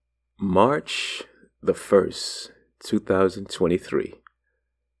March the 1st, 2023.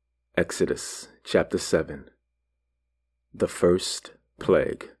 Exodus chapter 7. The first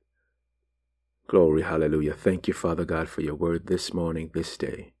plague. Glory, hallelujah. Thank you, Father God, for your word this morning, this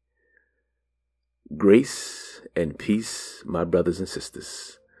day. Grace and peace, my brothers and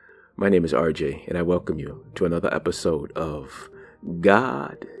sisters. My name is RJ, and I welcome you to another episode of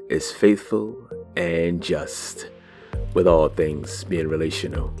God is Faithful and Just, with all things being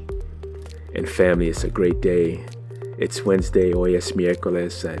relational. And family, it's a great day. It's Wednesday, hoy es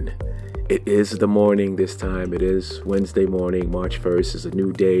miércoles, and it is the morning this time. It is Wednesday morning. March 1st is a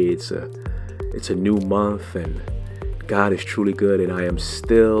new day. It's a new month, and God is truly good. And I am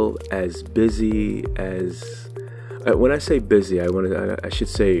still as busy as, when I say busy, I should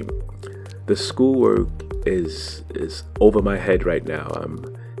say the schoolwork is over my head right now.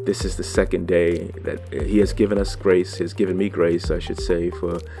 This is the second day that He has given us grace. He has given me grace, I should say,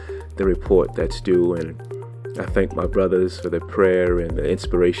 for the report that's due. And I thank my brothers for their prayer and the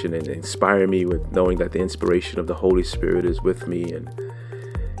inspiration, and inspire me with knowing that the inspiration of the Holy Spirit is with me.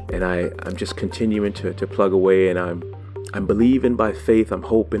 And I'm just continuing to plug away, and I'm believing by faith. I'm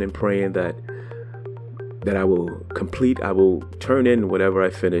hoping and praying that I will turn in whatever I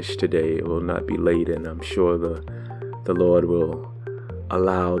finish today. It will not be late, and I'm sure the Lord will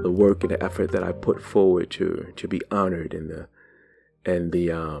allow the work and the effort that I put forward to be honored, and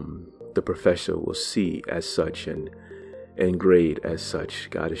the professor will see as such and grade as such.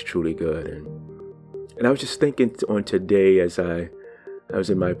 God is truly good. And I was just thinking on today, as I was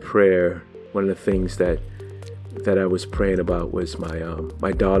in my prayer, one of the things that I was praying about was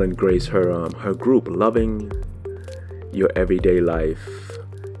my darling Grace, her group, Loving Your Everyday Life.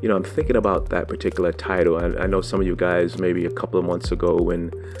 You know, I'm thinking about that particular title. I know some of you guys, maybe a couple of months ago,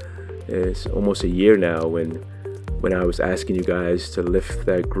 when it's almost a year now, when I was asking you guys to lift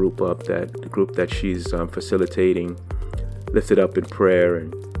that group up, the group that she's facilitating, lift it up in prayer.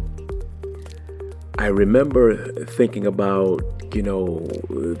 And I remember thinking about,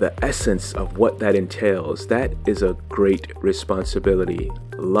 the essence of what that entails. That is a great responsibility,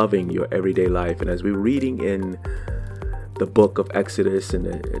 loving your everyday life. And as we're reading in the book of Exodus and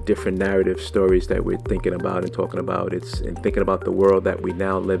the different narrative stories that we're thinking about and talking about, and thinking about the world that we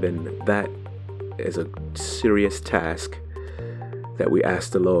now live in, that is a serious task that we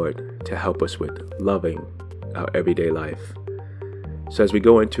ask the Lord to help us with, loving our everyday life. So as we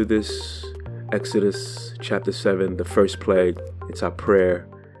go into this Exodus chapter 7, the first plague, it's our prayer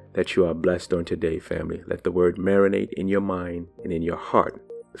that you are blessed on today, family. Let the word marinate in your mind and in your heart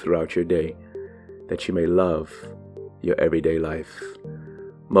throughout your day, that you may love your everyday life.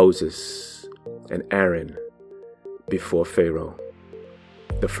 Moses and Aaron before Pharaoh,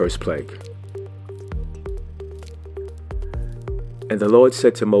 the first plague. And the Lord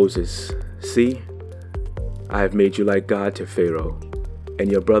said to Moses, "See, I have made you like God to Pharaoh,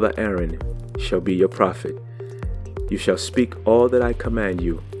 and your brother Aaron shall be your prophet. You shall speak all that I command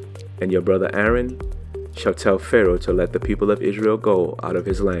you, and your brother Aaron shall tell Pharaoh to let the people of Israel go out of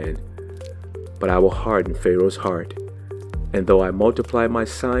his land. But I will harden Pharaoh's heart, and though I multiply my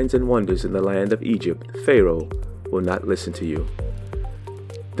signs and wonders in the land of Egypt, Pharaoh will not listen to you.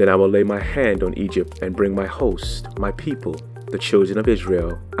 Then I will lay my hand on Egypt and bring my host, my people, the children of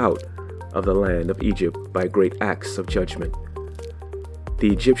Israel, out of the land of Egypt by great acts of judgment.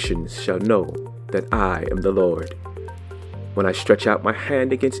 The Egyptians shall know that I am the Lord, when I stretch out my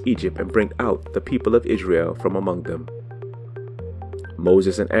hand against Egypt and bring out the people of Israel from among them."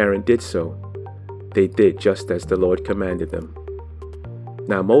 Moses and Aaron did so. They did just as the Lord commanded them.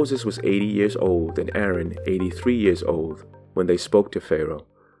 Now Moses was 80 years old and Aaron 83 years old when they spoke to Pharaoh.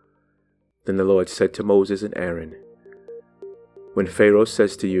 Then the Lord said to Moses and Aaron, "When Pharaoh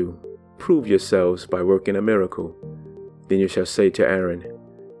says to you, 'Prove yourselves by working a miracle,' then you shall say to Aaron,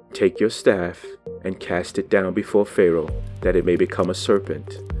 'Take your staff and cast it down before Pharaoh, that it may become a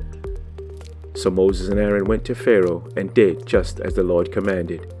serpent.'" So Moses and Aaron went to Pharaoh and did just as the Lord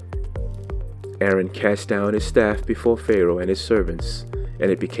commanded. Aaron cast down his staff before Pharaoh and his servants,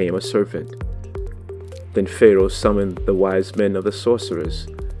 and it became a serpent. Then Pharaoh summoned the wise men of the sorcerers,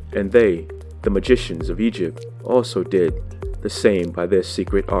 and they, the magicians of Egypt, also did the same by their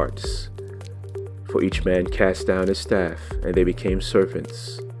secret arts. For each man cast down his staff, and they became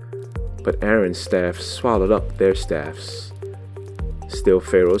serpents. But Aaron's staff swallowed up their staffs. Still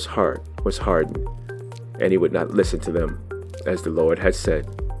Pharaoh's heart was hardened, and he would not listen to them, as the Lord had said.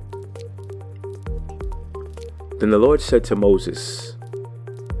 Then the Lord said to Moses,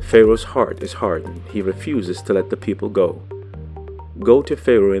 "Pharaoh's heart is hardened. He refuses to let the people go. Go to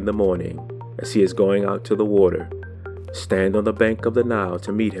Pharaoh in the morning, as he is going out to the water. Stand on the bank of the Nile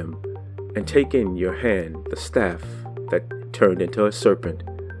to meet him, and take in your hand the staff that turned into a serpent,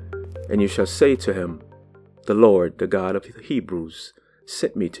 and you shall say to him, The Lord, the God of the Hebrews,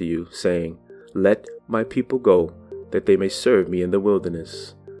 sent me to you, saying, Let my people go, that they may serve me in the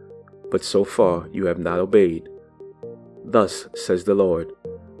wilderness. But so far you have not obeyed. Thus says the Lord,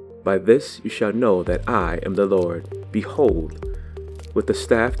 By this you shall know that I am the Lord. Behold, with the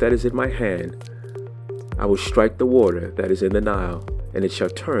staff that is in my hand, I will strike the water that is in the Nile, and it shall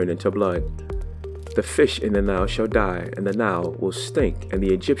turn into blood. The fish in the Nile shall die, and the Nile will stink, and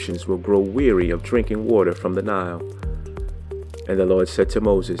the Egyptians will grow weary of drinking water from the Nile. And the Lord said to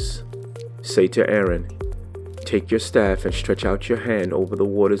Moses, Say to Aaron, Take your staff and stretch out your hand over the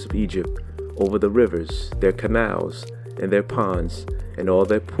waters of Egypt, over the rivers, their canals, and their ponds, and all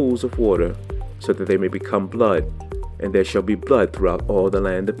their pools of water, so that they may become blood, and there shall be blood throughout all the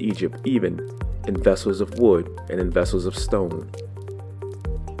land of Egypt, even in vessels of wood and in vessels of stone.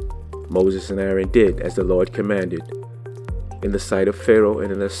 Moses and Aaron did as the Lord commanded. In the sight of Pharaoh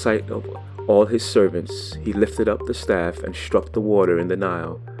and in the sight of all his servants, he lifted up the staff and struck the water in the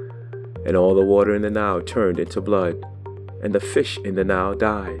Nile. And all the water in the Nile turned into blood, and the fish in the Nile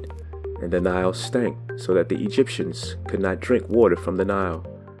died, and the Nile stank, so that the Egyptians could not drink water from the Nile.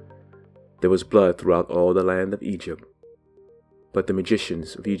 There was blood throughout all the land of Egypt. But the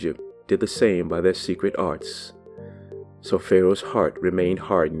magicians of Egypt did the same by their secret arts. So Pharaoh's heart remained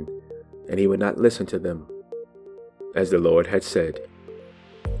hardened, and he would not listen to them, as the Lord had said.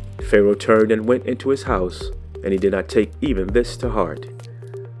 Pharaoh turned and went into his house, and he did not take even this to heart.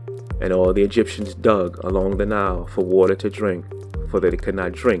 And all the Egyptians dug along the Nile for water to drink, for they could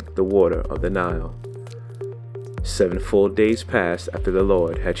not drink the water of the Nile. 7 full days passed after the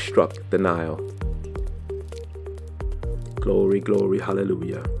Lord had struck the Nile. Glory, glory,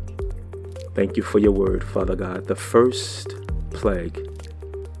 hallelujah. Thank you for your word, Father God. The first plague.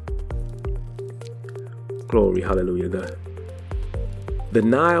 Glory, hallelujah. The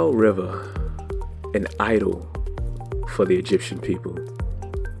Nile River, an idol for the Egyptian people.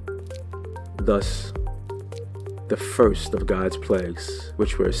 Thus, the first of God's plagues,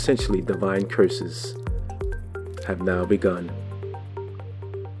 which were essentially divine curses, have now begun.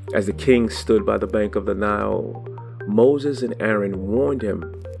 As the king stood by the bank of the Nile, Moses and Aaron warned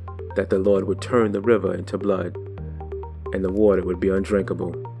him that the Lord would turn the river into blood and the water would be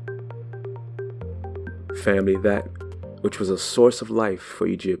undrinkable. Family, that which was a source of life for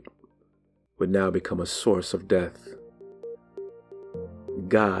Egypt would now become a source of death.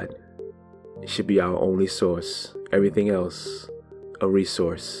 God should be our only source, everything else a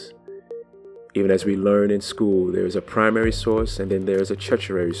resource. Even as we learn in school, there is a primary source and then there is a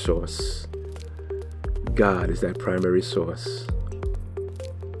tertiary source. God is that primary source.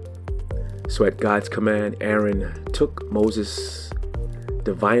 So at God's command, Aaron took Moses'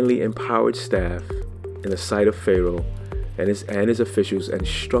 divinely empowered staff in the sight of Pharaoh and his officials and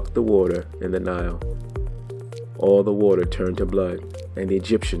struck the water in the Nile. All the water turned to blood, and the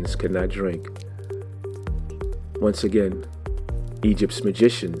Egyptians could not drink. Once again, Egypt's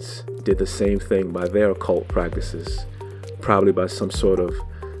magicians did the same thing by their occult practices, probably by some sort of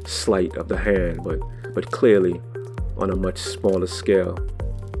sleight of the hand, but clearly on a much smaller scale.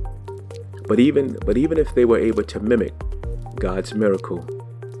 But even if they were able to mimic God's miracle,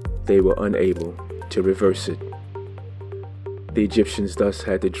 they were unable to reverse it. The Egyptians thus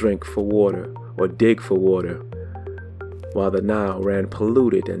had to drink for water or dig for water, while the Nile ran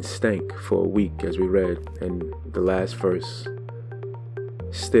polluted and stank for a week, as we read in the last verse.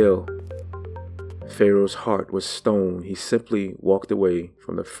 Still, Pharaoh's heart was stone. He simply walked away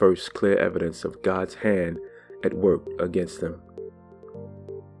from the first clear evidence of God's hand at work against them.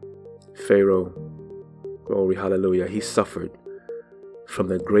 Pharaoh, glory, hallelujah, he suffered from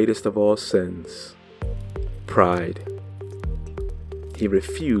the greatest of all sins, pride. He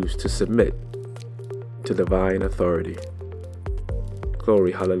refused to submit to divine authority.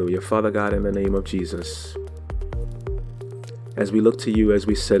 Glory, hallelujah. Father God, in the name of Jesus, as we look to you, as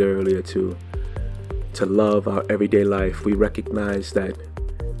we said earlier, to love our everyday life, we recognize that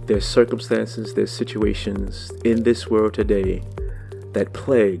there's circumstances, there's situations in this world today that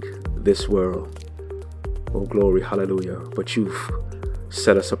plague this world. Oh, glory, hallelujah. But you've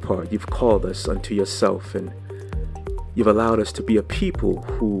set us apart. You've called us unto yourself, and you've allowed us to be a people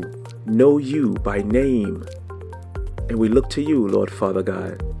who know you by name. And we look to you, Lord Father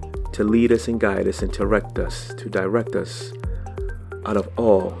God, to lead us and guide us and to direct us out of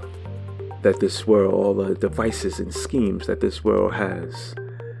all that this world, all the devices and schemes that this world has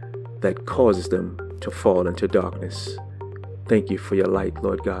that causes them to fall into darkness. Thank you for your light,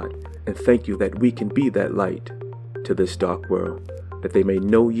 Lord God. And thank you that we can be that light to this dark world, that they may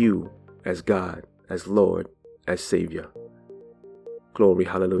know you as God, as Lord, as Savior. Glory,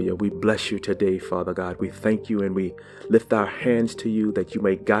 hallelujah. We bless you today, Father God. We thank you and we lift our hands to you that you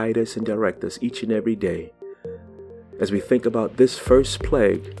may guide us and direct us each and every day. As we think about this first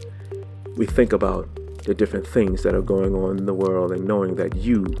plague, we think about the different things that are going on in the world and knowing that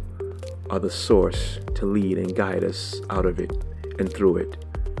you are the source to lead and guide us out of it and through it.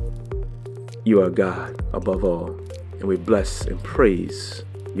 You are God above all, and we bless and praise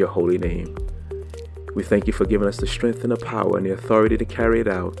your holy name. We thank you for giving us the strength and the power and the authority to carry it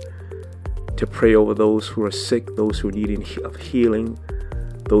out, to pray over those who are sick, those who are needing of healing,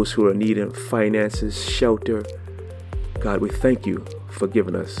 those who are needing finances, shelter. God, we thank you for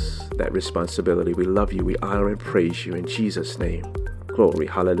giving us that responsibility. We love you, we honor and praise you in Jesus' name. Glory,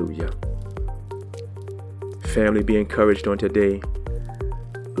 hallelujah. Family, be encouraged on today.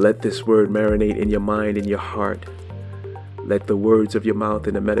 Let this word marinate in your mind and your heart. Let the words of your mouth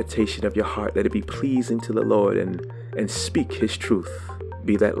and the meditation of your heart, let it be pleasing to the Lord and speak his truth.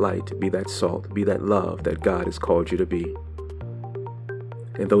 Be that light, be that salt, be that love that God has called you to be.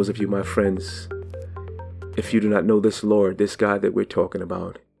 And those of you, my friends, if you do not know this Lord, this God that we're talking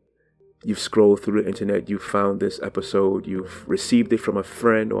about, you've scrolled through the internet, you've found this episode, you've received it from a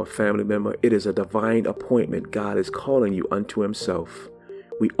friend or a family member. It is a divine appointment. God is calling you unto himself.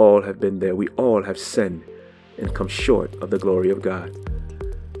 We all have been there. We all have sinned and come short of the glory of God.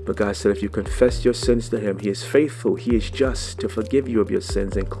 But God said, if you confess your sins to him, he is faithful, he is just to forgive you of your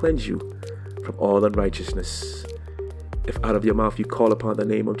sins and cleanse you from all unrighteousness. If out of your mouth you call upon the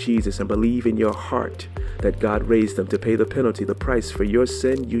name of Jesus and believe in your heart that God raised him to pay the penalty, the price for your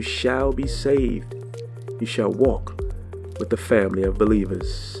sin, you shall be saved. You shall walk with the family of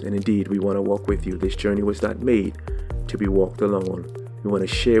believers. And indeed, we want to walk with you. This journey was not made to be walked alone. We want to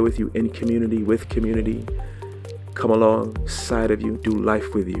share with you in community, with community. Come alongside of you, do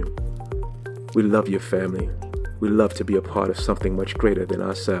life with you. We love your family. We love to be a part of something much greater than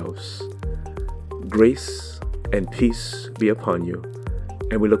ourselves. Grace and peace be upon you.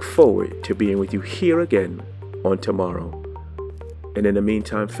 And we look forward to being with you here again on tomorrow. And in the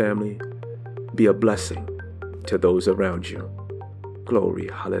meantime, family, be a blessing to those around you. Glory,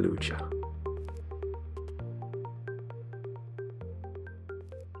 hallelujah.